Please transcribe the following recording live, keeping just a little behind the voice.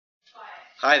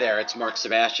Hi there, it's Mark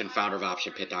Sebastian, founder of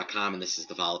OptionPit.com, and this is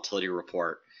the Volatility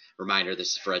Report. Reminder,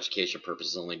 this is for education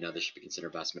purposes only. No, this should be considered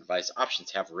investment advice.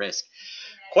 Options have risk.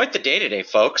 Quite the day today,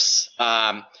 folks.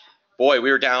 Boy,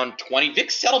 we were down 20.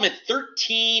 VIX settlement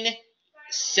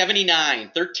 1379,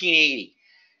 1380.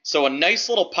 So a nice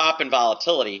little pop in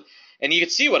volatility. And you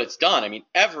can see what it's done. I mean,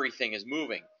 everything is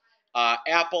moving.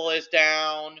 Apple is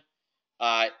down.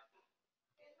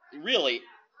 Really,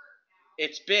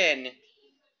 it's been...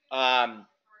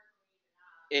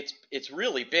 It's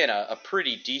really been a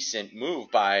pretty decent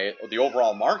move by the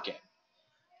overall market.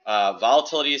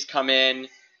 Volatility has come in,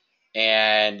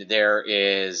 and there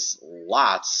is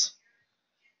lots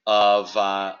of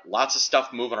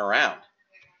stuff moving around.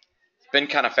 It's been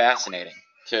kind of fascinating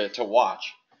to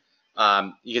watch.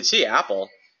 You can see Apple.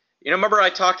 Remember I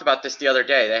talked about this the other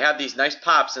day. They have these nice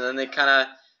pops, and then they kind of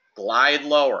glide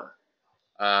lower.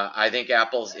 I think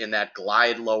Apple's in that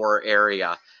glide lower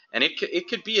area. And it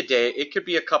could be a day, it could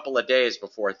be a couple of days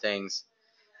before things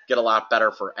get a lot better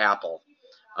for Apple.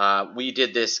 We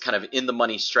did this kind of in the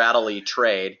money straddly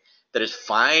trade that is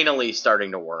finally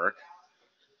starting to work.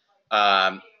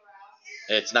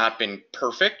 It's not been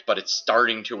perfect, but it's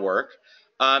starting to work.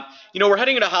 We're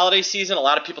heading into holiday season. A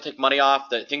lot of people take money off.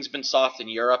 Things have been soft in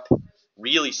Europe,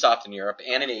 really soft in Europe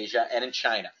and in Asia and in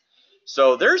China.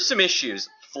 So there's some issues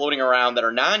floating around that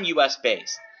are non-U.S.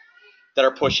 based that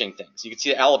are pushing things. You can see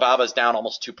that Alibaba is down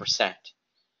almost 2%.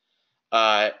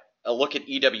 A look at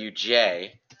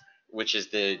EWJ, which is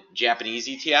the Japanese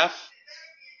ETF,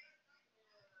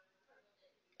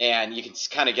 and you can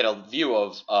kind of get a view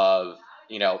of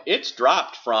it's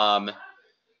dropped from,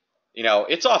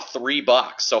 it's off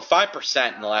 $3, so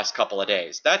 5% in the last couple of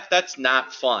days. That's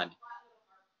not fun.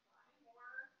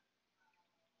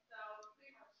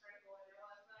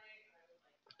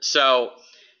 So,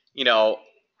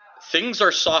 things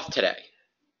are soft today.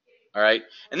 All right.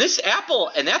 And this Apple,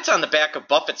 and that's on the back of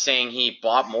Buffett saying he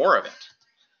bought more of it.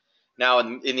 Now,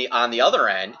 on the other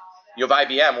end, you have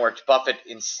IBM, where Buffett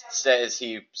says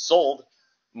he sold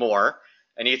more,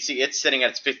 and you can see it's sitting at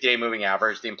its 50-day moving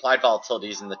average. The implied volatility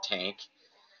is in the tank.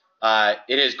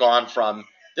 It has gone from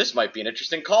this might be an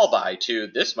interesting call buy to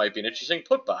this might be an interesting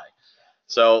put buy.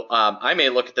 So I may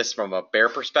look at this from a bear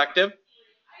perspective.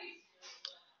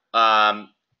 And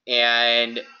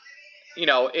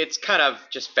it's kind of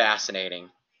just fascinating,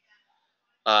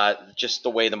 just the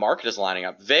way the market is lining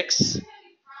up. VIX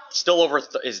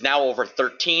is now over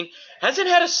 13. Hasn't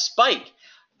had a spike.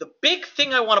 The big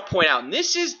thing I want to point out, and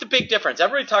this is the big difference.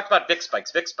 Everybody talked about VIX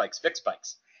spikes, VIX spikes, VIX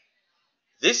spikes.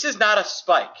 This is not a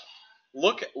spike.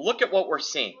 Look at what we're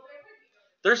seeing.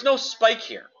 There's no spike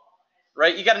here,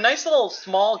 right? You got a nice little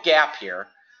small gap here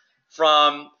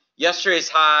from yesterday's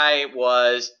high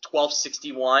was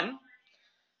 1261.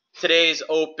 Today's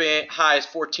open high is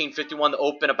 1451. The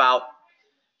open about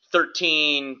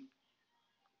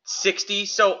 1360.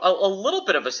 So a little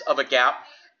bit of a gap,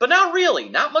 but not really.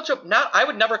 Not much of. I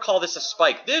would never call this a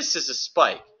spike. This is a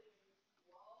spike.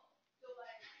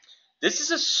 This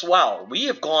is a swell. We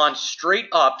have gone straight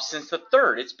up since the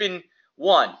 3rd. It's been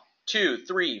 1, 2,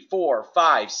 3, 4,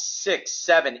 5, 6,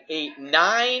 7, 8,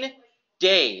 9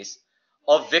 days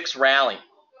of VIX rally.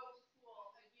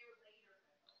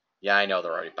 Yeah, I know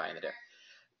they're already buying the dip.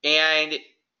 And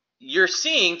you're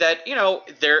seeing that,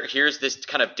 here's this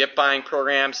kind of dip buying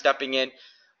program stepping in.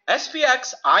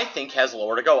 SPX, I think, has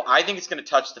lower to go. I think it's going to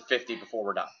touch the 50 before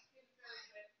we're done.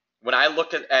 When I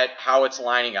look at how it's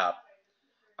lining up,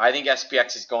 I think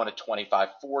SPX is going to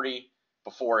 25.40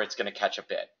 before it's going to catch a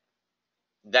bid.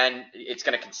 Then it's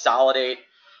going to consolidate.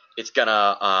 It's going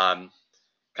to kind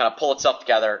of pull itself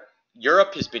together.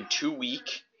 Europe has been too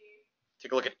weak.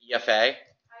 Take a look at EFA.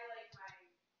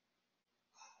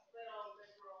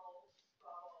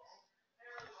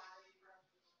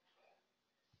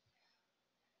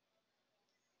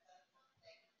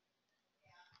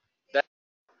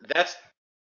 That's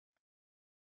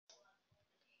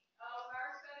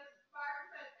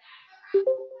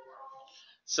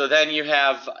so then you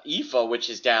have EFA, which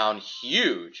is down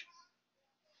huge.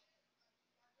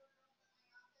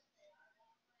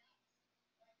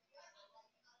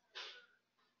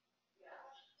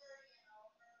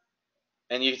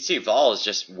 And you can see vol is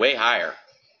just way higher.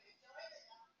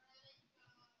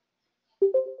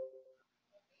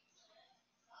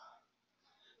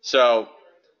 So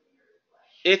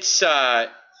it's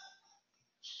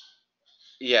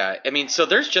yeah, I mean, so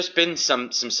there's just been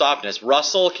some softness.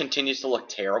 Russell continues to look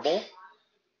terrible.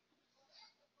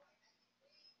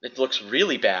 It looks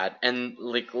really bad. And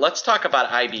let's talk about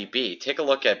IBB. Take a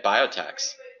look at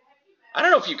biotechs. I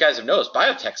don't know if you guys have noticed,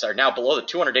 biotechs are now below the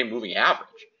 200-day moving average.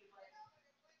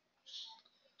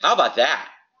 How about that?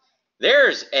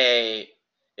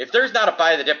 If there's not a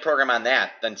buy the dip program on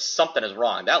that, then something is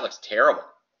wrong. That looks terrible.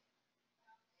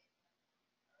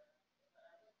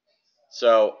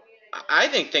 So I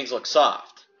think things look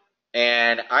soft.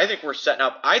 And I think we're setting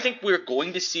up, I think we're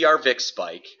going to see our VIX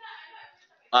spike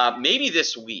maybe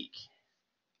this week.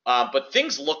 But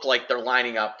things look like they're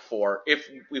lining up for,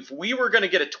 if we were going to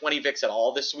get a 20 VIX at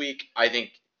all this week, I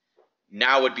think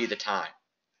now would be the time.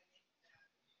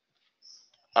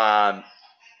 I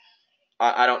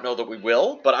don't know that we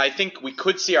will, but I think we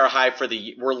could see our high for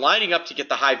the, we're lining up to get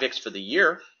the high VIX for the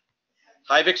year.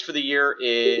 High VIX for the year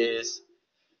is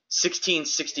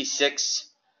 1666.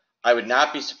 I would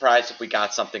not be surprised if we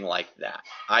got something like that.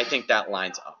 I think that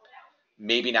lines up.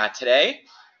 Maybe not today,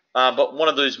 but one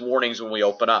of those mornings when we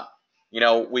open up. You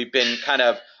know, we've been kind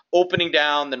of opening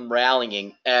down, then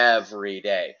rallying every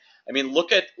day. I mean,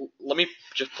 let me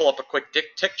just pull up a quick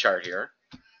tick chart here.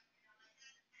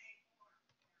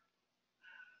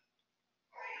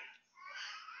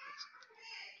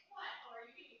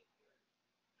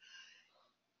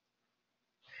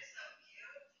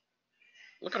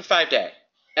 Look at a 5-day.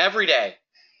 Every day.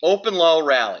 Open, low,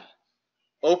 rally.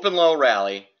 Open, low,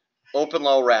 rally. Open,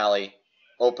 low, rally.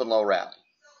 Open, low, rally.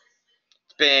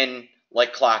 It's been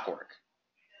like clockwork.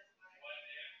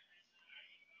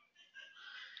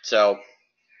 So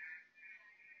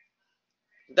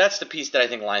that's the piece that I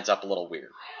think lines up a little weird.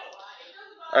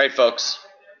 All right, folks.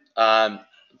 Be on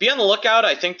the lookout.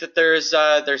 I think that there's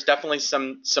definitely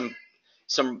some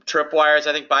tripwires.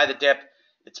 I think buy the dip.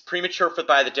 It's premature for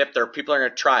buy the dip. There are people who are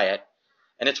going to try it,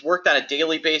 and it's worked on a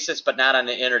daily basis, but not on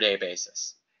an intraday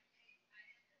basis.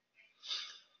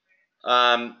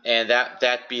 And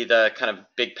that be the kind of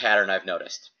big pattern I've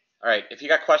noticed. All right, if you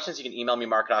got questions, you can email me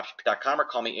marketoptions.com or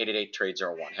call me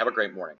 888-TRADE-01. Have a great morning.